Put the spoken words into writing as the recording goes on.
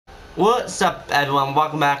What's up, everyone?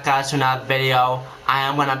 Welcome back, guys, to another video. I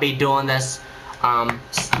am gonna be doing this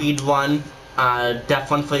speed run, def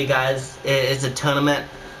one for you guys. It is a tournament.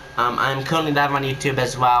 I'm currently live on YouTube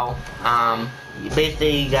as well.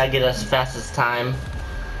 Basically, you gotta get as fast as time,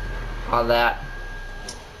 all that.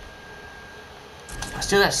 Let's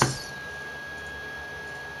do this.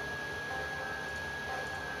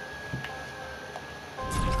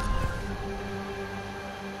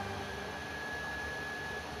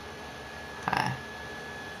 Okay.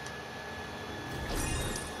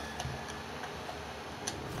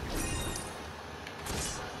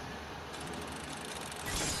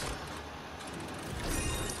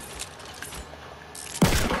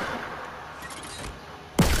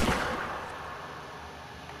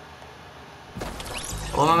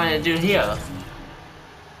 What am I gonna do here?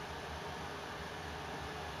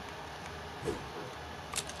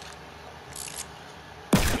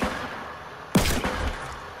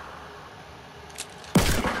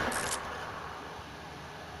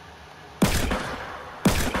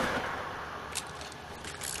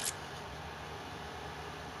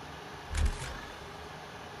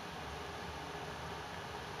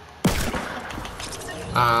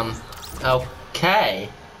 Okay.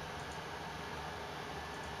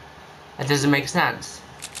 That doesn't make sense.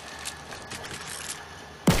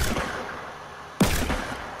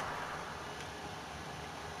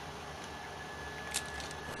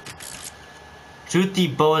 Shoot the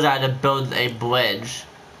bullseye to build a bridge.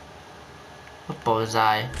 What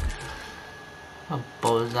bullseye? What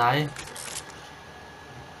bullseye?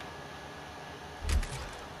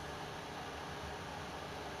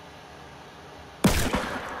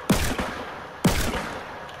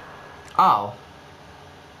 Oh.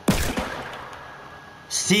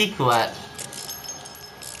 Secret.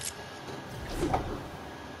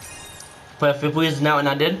 But if it was now and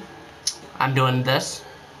I did, I'm doing this.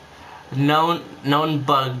 Known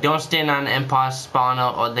bug. Don't stand on an imposter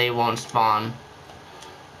spawner or they won't spawn.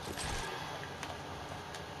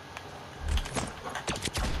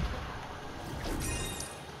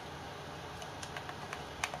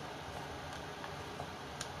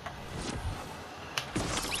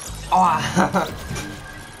 Oh.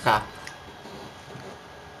 Ah.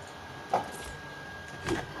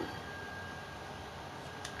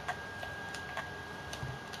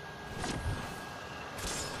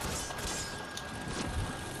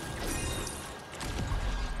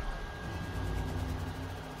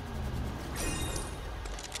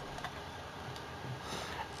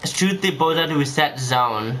 Shoot the bullseye to reset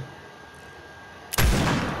zone.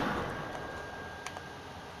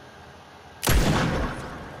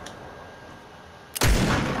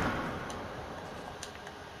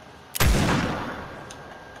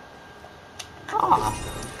 Oh,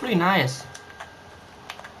 pretty nice.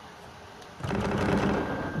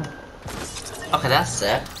 Okay, that's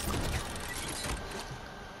it.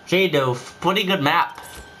 Jado, pretty good map.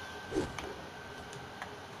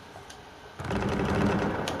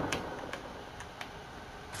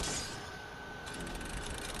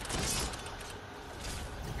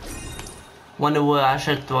 Wonder where I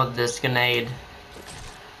should throw this grenade.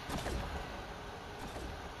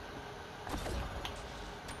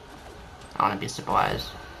 I wanna be surprised.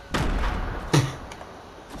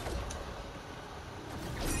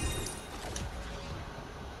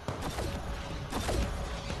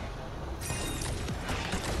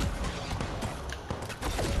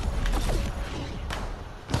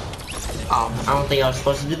 Oh, I don't think I was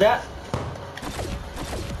supposed to do that.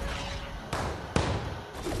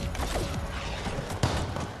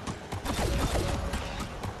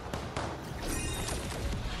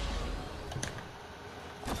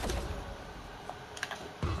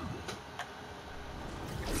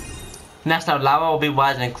 Next up, lava will be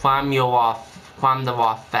wise and climb the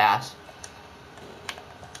wall fast.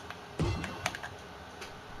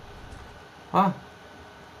 What?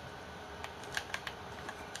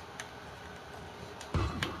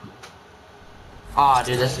 Oh,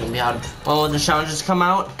 dude, this is gonna be hard. Well, the challenges come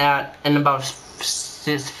out in about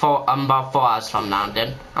 4 hours from now,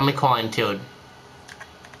 dude. I'm recording too.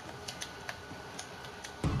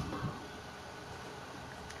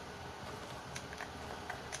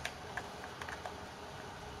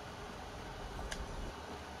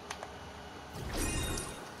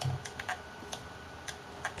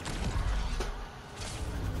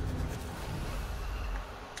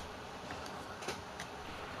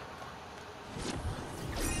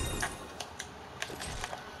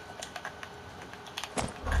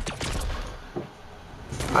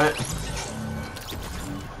 Alright.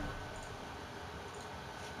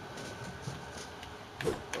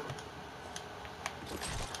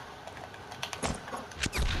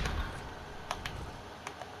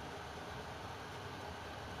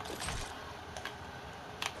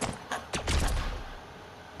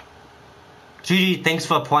 GG, thanks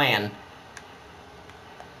for playing.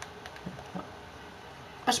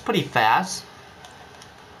 That's pretty fast.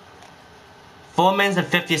 4 minutes and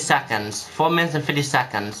 50 seconds. 4 minutes and 50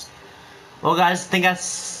 seconds. Well guys, thank you guys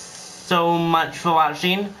so much for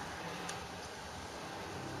watching.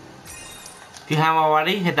 If you haven't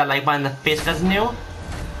already, hit that like button if this doesn't new.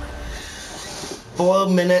 4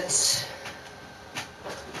 minutes.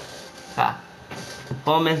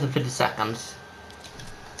 4 minutes and 50 seconds.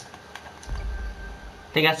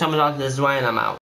 Thank you guys so much for watching. This is Ryan, I'm out.